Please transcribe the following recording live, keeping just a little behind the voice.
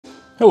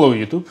Hello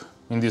YouTube!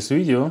 In this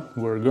video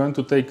we're going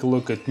to take a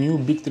look at new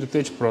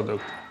BIGTREETECH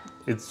product.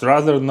 It's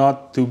rather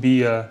not to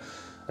be an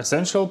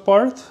essential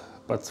part,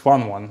 but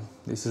fun one.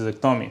 This is a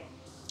Knomi.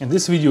 And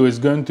this video is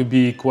going to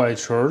be quite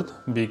short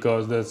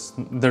because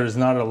there's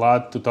not a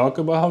lot to talk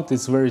about.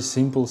 It's very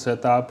simple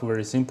setup,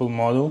 very simple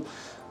model,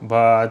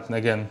 but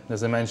again,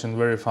 as I mentioned,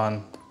 very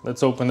fun.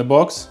 Let's open the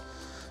box,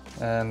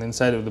 and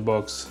inside of the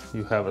box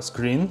you have a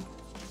screen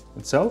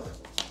itself.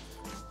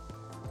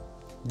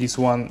 This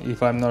one,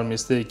 if I'm not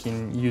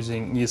mistaken,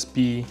 using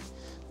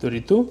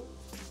ESP32.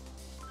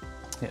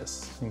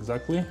 Yes,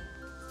 exactly.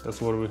 That's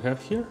what we have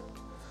here.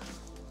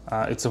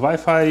 It's a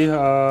Wi-Fi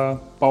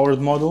powered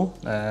model,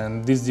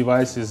 and this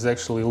device is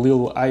actually a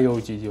little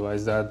IoT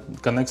device that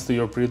connects to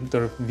your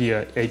printer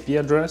via IP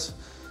address,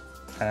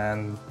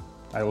 and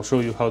I will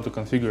show you how to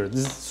configure it.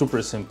 This is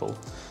super simple.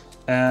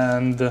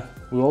 And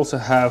we also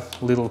have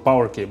little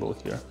power cable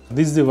here.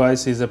 This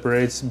device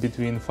operates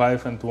between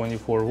 5 and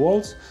 24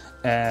 volts,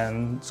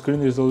 and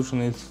screen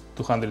resolution is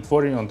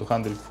 240 on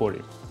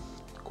 240.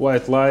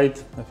 Quite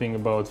light, I think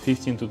about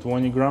 15 to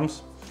 20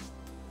 grams.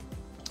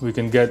 We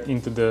can get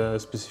into the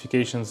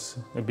specifications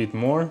a bit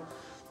more.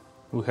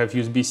 We have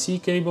USB-C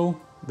cable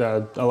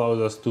that allows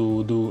us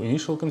to do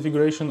initial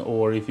configuration,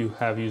 or if you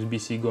have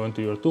USB-C going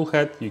to your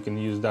Toolhead, you can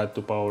use that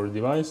to power the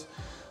device.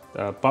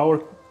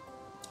 Power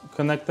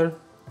connector.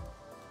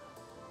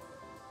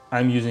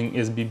 I'm using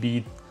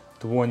SBB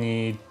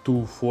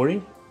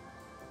 2240.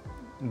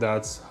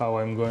 That's how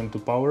I'm going to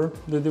power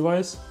the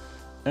device.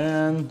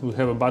 And we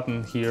have a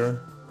button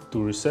here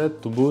to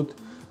reset, to boot.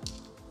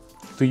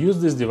 To use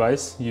this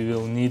device, you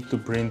will need to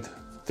print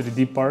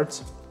 3D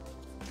parts.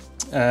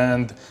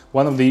 And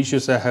one of the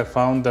issues I have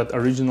found that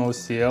original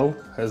CL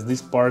has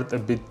this part a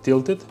bit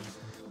tilted.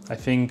 I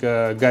think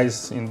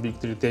guys in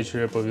BIGTREETECH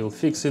repo will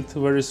fix it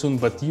very soon,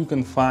 but you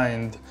can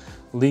find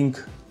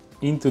link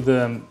into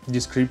the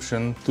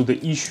description to the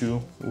issue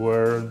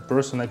where the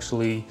person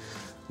actually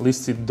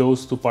listed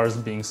those two parts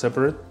being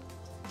separate.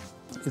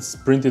 It's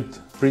printed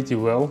pretty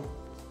well,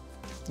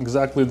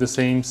 exactly the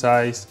same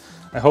size.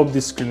 I hope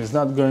this screen is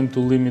not going to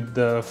limit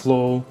the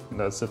flow.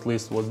 That's at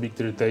least what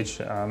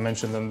BIGTREETECH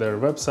mentioned on their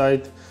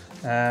website,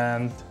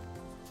 and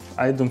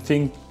I don't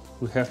think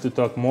we have to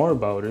talk more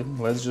about it.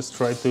 Let's just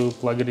try to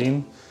plug it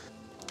in.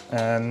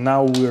 And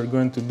now we're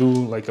going to do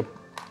like a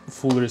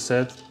full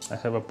reset. I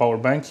have a power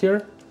bank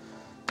here.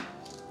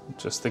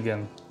 Just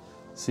again,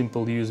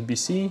 simple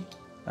USB-C.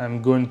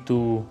 I'm going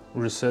to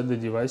reset the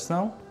device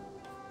now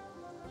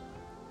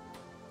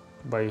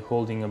by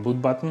holding a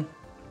boot button.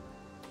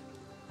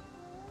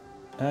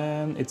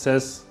 And it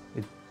says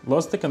it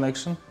lost the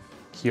connection.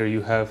 Here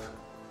you have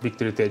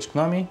BIGTREETECH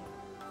Knomi.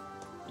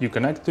 You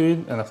connect to it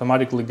and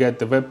automatically get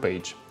the web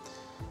page.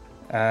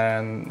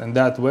 And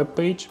that web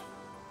page,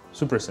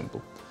 super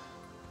simple.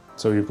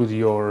 So you put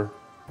your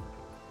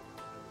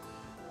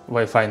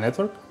Wi-Fi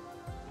network,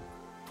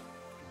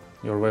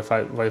 your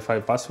Wi-Fi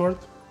password,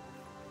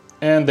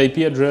 and the IP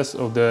address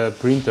of the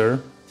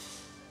printer,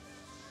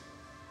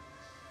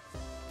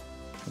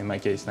 in my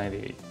case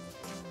 98.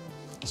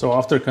 So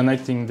after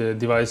connecting the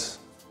device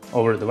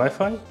over the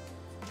Wi-Fi,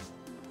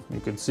 you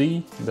can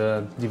see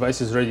the device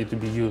is ready to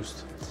be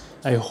used.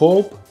 I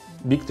hope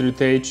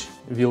BIGTREETECH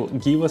will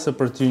give us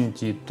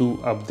opportunity to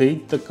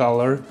update the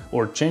color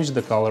or change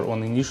the color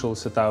on initial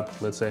setup.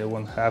 Let's say I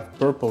want to have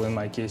purple in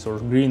my case or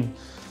green.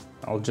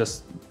 I'll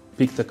just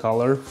pick the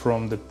color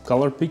from the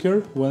color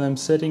picker when I'm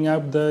setting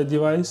up the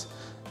device,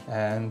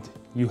 and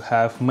you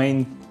have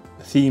main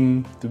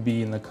theme to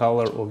be in the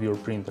color of your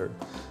printer.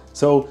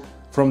 So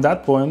from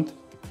that point,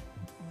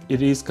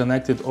 it is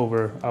connected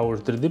over our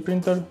 3D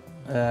printer,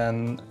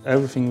 and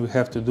everything we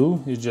have to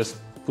do is just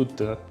put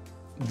the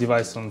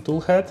device on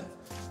Toolhead.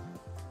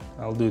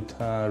 I'll do it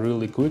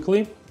really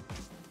quickly.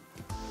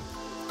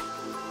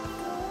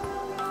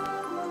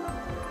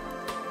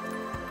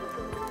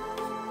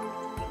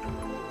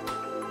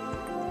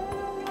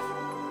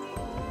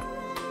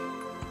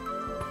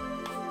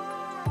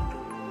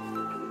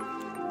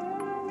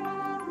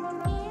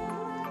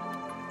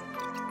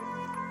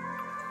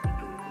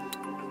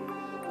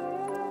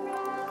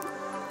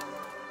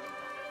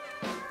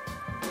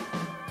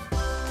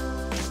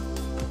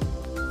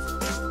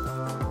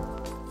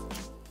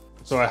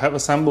 So I have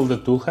assembled the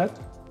Toolhead.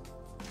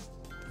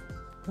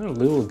 There's a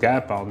little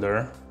gap out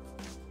there.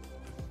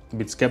 A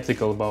bit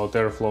skeptical about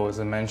airflow, as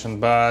I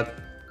mentioned, but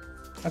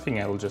I think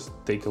I'll just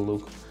take a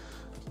look.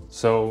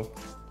 So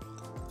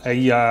I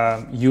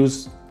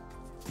use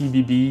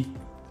EBB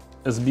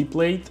SB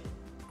plate,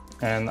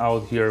 and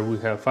out here we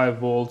have 5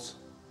 volts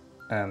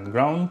and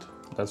ground.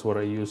 That's what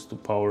I use to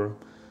power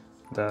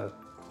the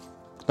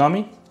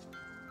Knomi,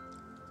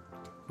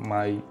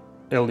 my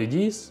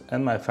LEDs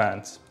and my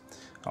fans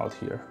out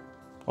here.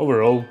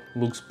 Overall,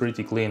 looks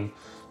pretty clean.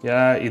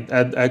 Yeah, it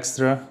adds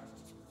extra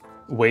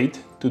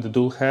weight to the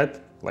Toolhead.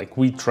 Like,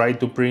 we try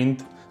to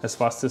print as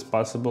fast as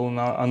possible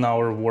on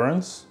our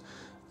Vorons,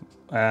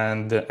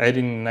 and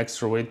adding an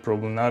extra weight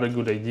probably not a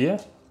good idea.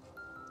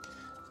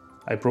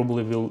 I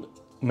probably will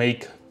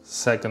make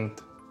second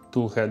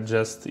Toolhead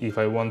just if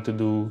I want to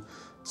do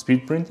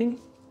speed printing.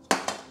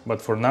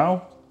 But for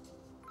now,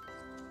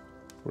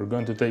 we're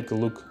going to take a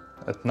look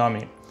at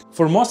KNOMI.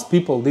 For most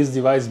people, this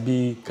device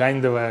be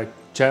kind of a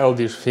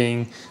childish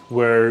thing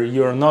where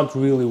you're not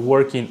really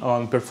working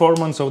on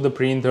performance of the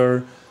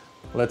printer,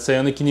 let's say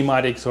on the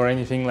kinematics or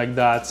anything like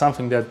that,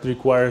 something that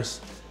requires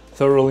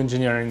thorough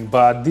engineering.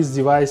 But this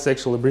device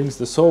actually brings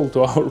the soul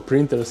to our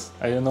printers.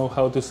 I don't know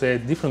how to say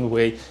it a different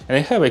way. And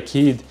I have a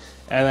kid,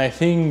 and I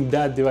think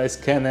that device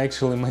can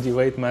actually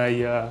motivate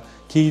my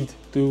kid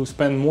to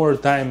spend more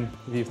time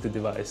with the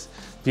device,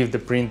 with the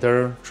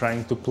printer,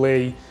 trying to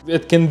play.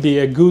 It can be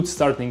a good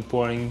starting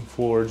point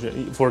for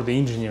the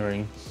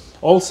engineering.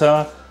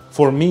 Also,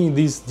 for me,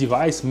 this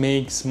device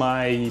makes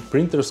my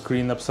printer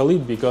screen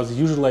obsolete, because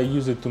usually I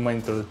use it to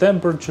monitor the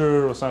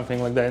temperature or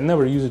something like that. I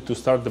never use it to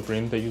start the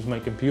print. I use my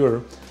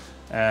computer,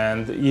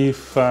 and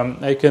if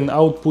I can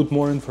output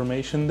more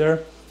information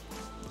there,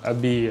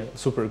 that'd be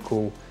super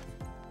cool.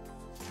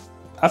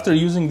 After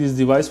using this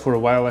device for a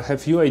while, I have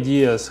few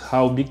ideas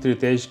how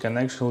BIGTREETECH can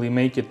actually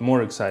make it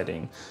more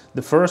exciting.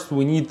 The first,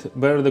 we need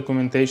better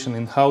documentation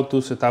in how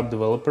to set up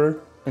developer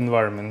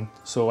environment,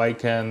 so I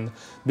can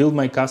build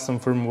my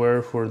custom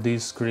firmware for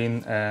this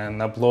screen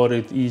and upload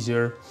it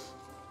easier.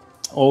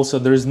 Also,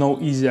 there is no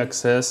easy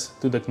access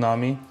to the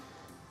KNOMI.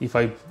 If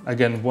I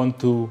again want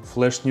to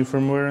flash new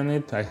firmware in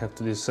it, I have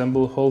to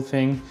disassemble the whole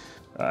thing.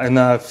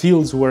 And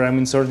fields where I'm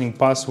inserting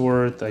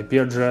password, IP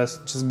address,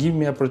 just give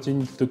me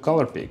opportunity to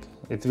color pick.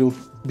 It will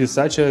be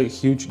such a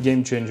huge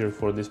game changer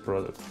for this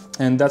product.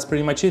 And that's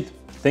pretty much it.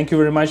 Thank you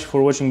very much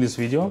for watching this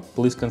video.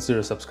 Please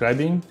consider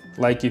subscribing,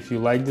 like if you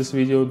like this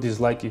video,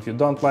 dislike if you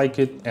don't like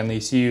it, and I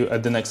see you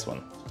at the next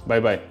one. Bye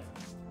bye.